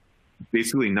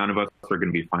 basically none of us are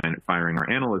going to be firing our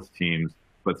analyst teams.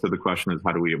 But so the question is,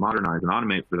 how do we modernize and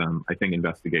automate for them? I think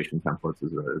investigation templates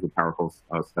is a powerful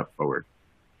step forward.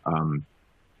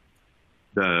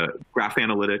 The graph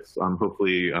analytics,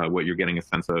 hopefully what you're getting a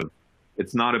sense of,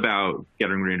 it's not about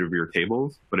getting rid of your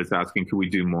tables, but it's asking, can we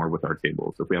do more with our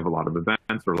tables? If we have a lot of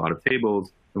events or a lot of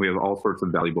tables, and we have all sorts of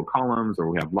valuable columns, or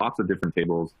we have lots of different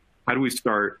tables, how do we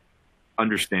start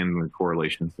understanding the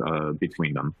correlations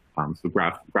between them? So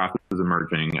graph is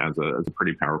emerging as a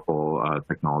pretty powerful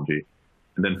technology.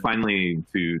 And then finally,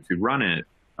 to run it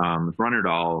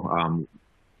all,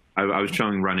 I was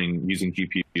showing running using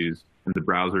GPUs in the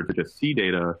browser to just see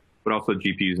data, but also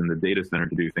GPUs in the data center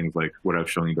to do things like what I was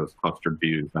showing you, those clustered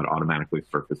views that automatically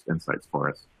surface insights for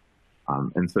us.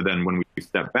 And so then when we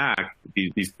step back,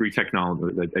 these three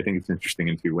technologies, I think it's interesting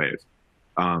in two ways.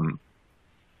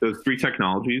 Those three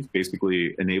technologies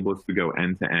basically enable us to go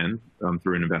end to end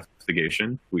through an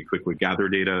investigation. We quickly gather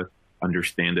data,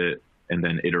 understand it, and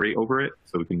then iterate over it.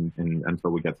 So we can until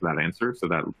we get to that answer. So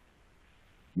that,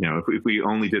 you know, if we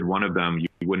only did one of them, you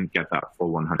wouldn't get that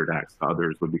full 100x. The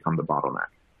others would become the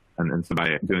bottleneck. And so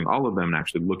by doing all of them and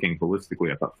actually looking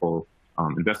holistically at that full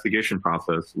investigation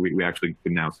process, we actually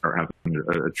can now start having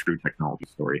a true technology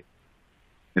story.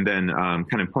 And then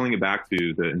kind of pulling it back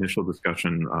to the initial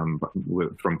discussion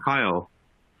from Kyle,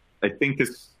 I think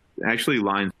this actually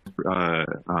aligns,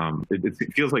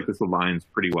 it feels like this aligns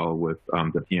pretty well with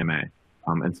the PMA.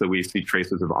 And so we see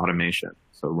traces of automation.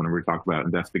 So when we talk about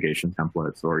investigation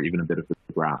templates or even a bit of the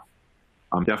graph,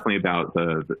 definitely about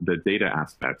the data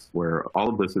aspects, where all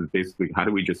of this is basically how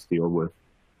do we just deal with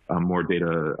more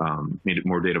data,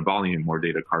 more data volume, more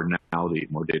data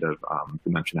cardinality, more data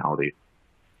dimensionality.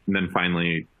 And then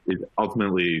finally,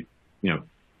 ultimately, you know,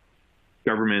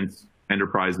 governments,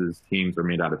 enterprises, teams are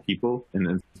made out of people.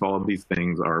 And so all of these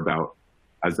things are about,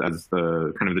 as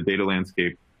the kind of the data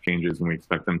landscape changes and we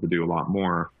expect them to do a lot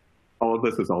more, all of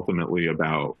this is ultimately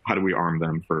about how do we arm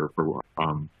them for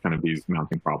kind of these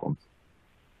mounting problems.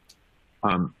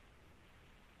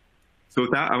 So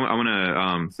with that, I want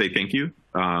to say thank you.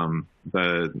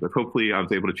 Hopefully I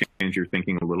was able to change your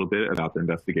thinking a little bit about the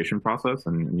investigation process,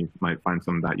 and you might find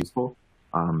some of that useful.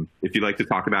 If you'd like to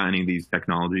talk about any of these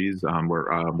technologies, we're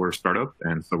a startup,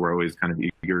 and so we're always kind of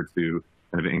eager to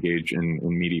kind of engage in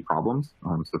meaty problems.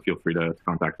 So feel free to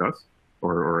contact us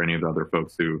or any of the other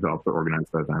folks who helped to organize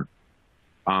the event.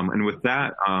 And with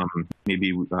that,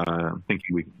 maybe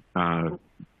thinking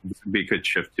we could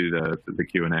shift to the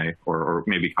Q&A, or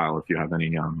maybe Kyle, if you have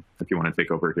any, if you want to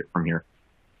take over from here.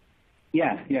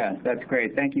 Yeah, that's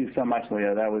great. Thank you so much,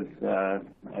 Leo. That was,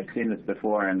 I've seen this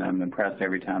before and I'm impressed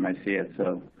every time I see it.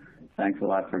 So thanks a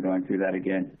lot for going through that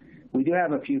again. We do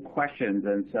have a few questions.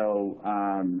 And so,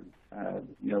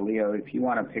 you know, Leo, if you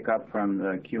want to pick up from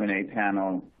the Q&A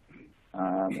panel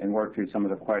and work through some of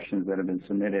the questions that have been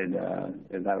submitted,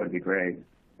 that would be great.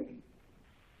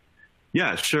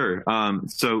 Yeah, sure.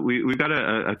 So we've got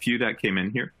a few that came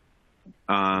in here.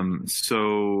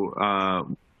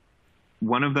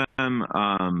 One of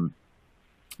them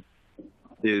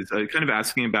is kind of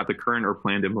asking about the current or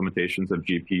planned implementations of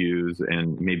GPUs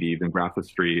and maybe even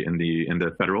Graphistry in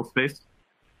the federal space.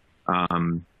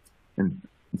 And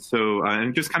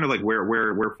just kind of like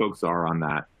where folks are on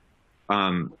that.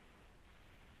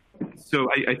 So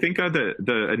I think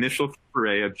the initial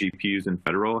foray of GPUs in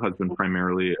federal has been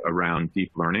primarily around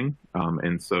deep learning.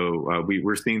 And so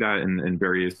we're seeing that in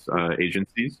various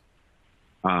agencies.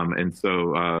 And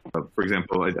so, for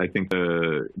example, I think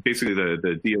basically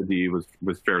the DoD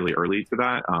was fairly early to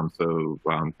that. So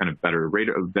kind of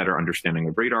better understanding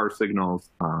of radar signals,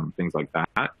 things like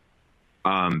that.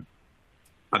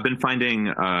 I've been finding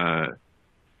the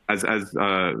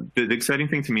exciting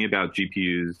thing to me about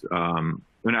GPUs,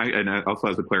 and also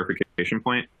as a clarification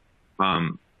point,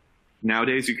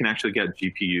 nowadays you can actually get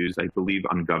GPUs, I believe,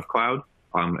 on GovCloud.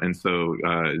 And so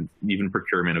even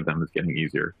procurement of them is getting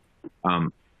easier.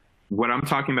 What I'm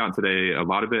talking about today, a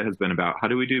lot of it has been about how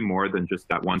do we do more than just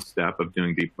that one step of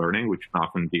doing deep learning, which can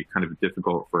often be kind of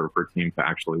difficult for teams to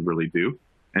actually really do,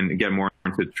 and get more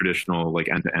into traditional like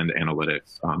end-to-end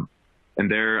analytics.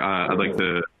 And there, I'd like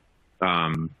to,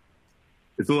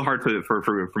 it's a little hard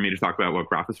for me to talk about what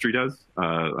Graphistry does,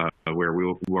 where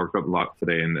we'll work a lot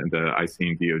today in the IC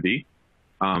and DoD.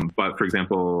 But for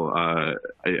example,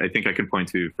 I think I can point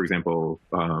to, for example,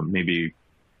 maybe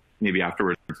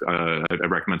afterwards, I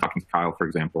recommend talking to Kyle, for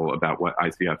example, about what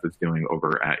ICF is doing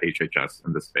over at HHS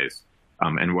in this space.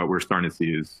 And what we're starting to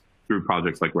see is through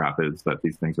projects like Rapids that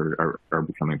these things are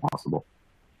becoming possible.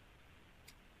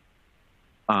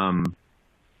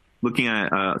 Looking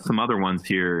at some other ones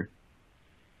here,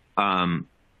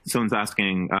 someone's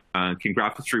asking, can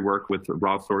Graphistry work with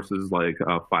raw sources like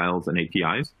files and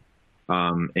APIs?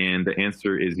 And the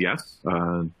answer is yes.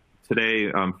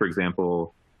 Today, for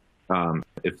example,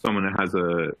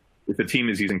 if a team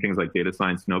is using things like data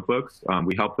science notebooks,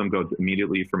 we help them go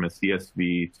immediately from a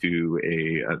CSV to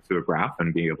a graph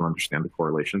and being able to understand the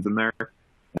correlations in there.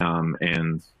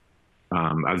 I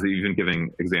was even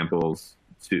giving examples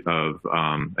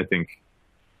I think,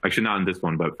 actually not in this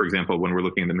one, but for example, when we're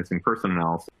looking at the missing person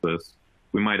analysis,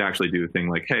 we might actually do a thing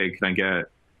like, hey, can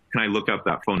I look up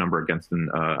that phone number against an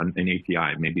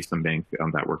API? Maybe some bank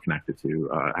that we're connected to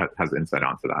has insight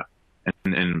onto that.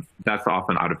 And that's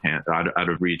often out of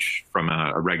reach from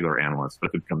a regular analyst.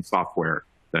 But if it becomes software,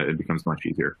 that it becomes much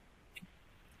easier.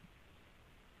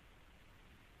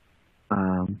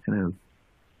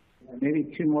 Maybe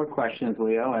two more questions,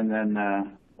 Leo, and then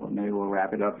maybe we'll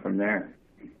wrap it up from there.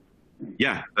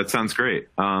 Yeah, that sounds great.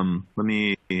 Looks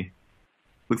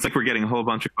like we're getting a whole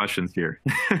bunch of questions here.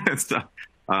 So,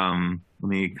 let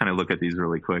me kind of look at these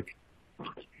really quick.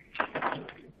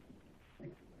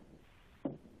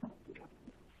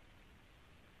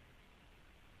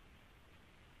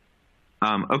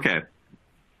 Okay.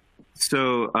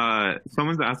 So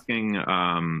someone's asking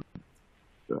about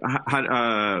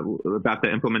the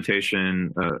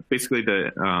implementation, basically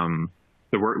the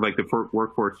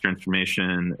workforce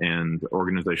transformation and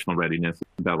organizational readiness.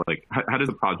 About like how does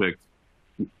a project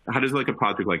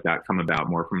like that come about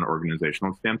more from an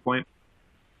organizational standpoint?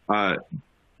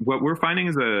 What we're finding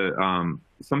is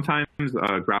sometimes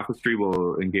Graphistry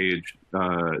will engage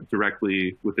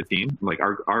directly with the team. Like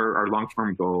our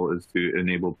long-term goal is to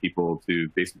enable people to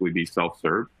basically be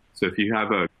self-serve. So if you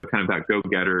have a kind of that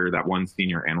go-getter, that one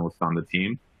senior analyst on the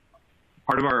team,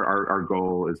 part of our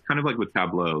goal is kind of like with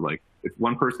Tableau. Like if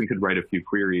one person could write a few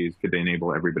queries, could they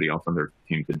enable everybody else on their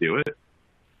team to do it?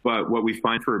 But what we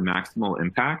find for maximal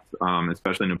impact,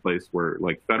 especially in a place where,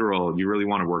 like federal, you really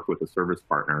want to work with a service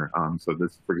partner. So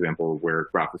this, for example, where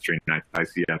Graphistry and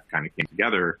ICF kind of came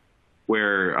together,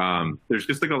 where there's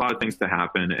just like a lot of things to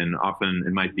happen, and often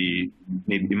it might be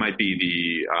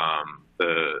the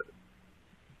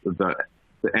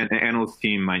analyst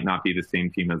team might not be the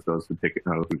same team as those who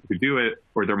do it,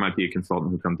 or there might be a consultant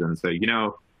who comes in and say, you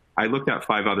know, I looked at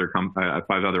five other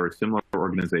similar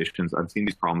organizations. I've seen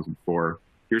these problems before.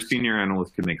 Your senior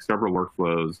analyst can make several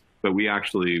workflows, but we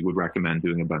actually would recommend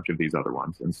doing a bunch of these other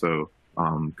ones. And so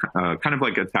kind of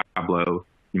like a Tableau,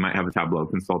 you might have a Tableau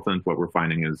consultant. What we're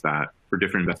finding is that for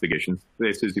different investigation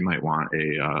spaces, you might want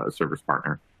a service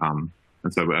partner. And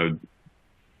so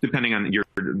depending on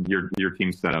your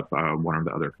team setup, one or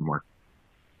the other can work.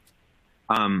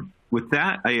 With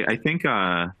that, I think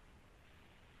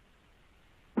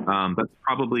that's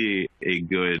probably a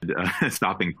good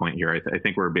stopping point here. I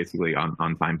think we're basically on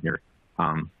time here.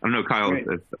 I don't know, Kyle,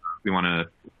 if you want to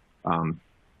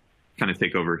kind of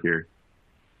take over here.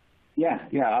 Yeah,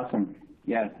 awesome.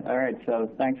 Yeah, all right.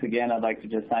 So thanks again. I'd like to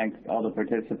just thank all the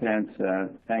participants.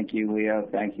 Thank you, Leo.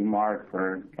 Thank you, Mark,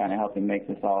 for kind of helping make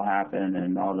this all happen,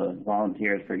 and all the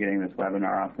volunteers for getting this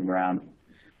webinar off the ground.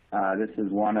 This is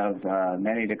one of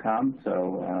many to come,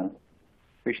 so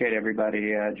appreciate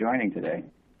everybody joining today.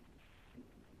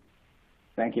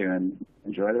 Thank you, and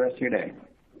enjoy the rest of your day.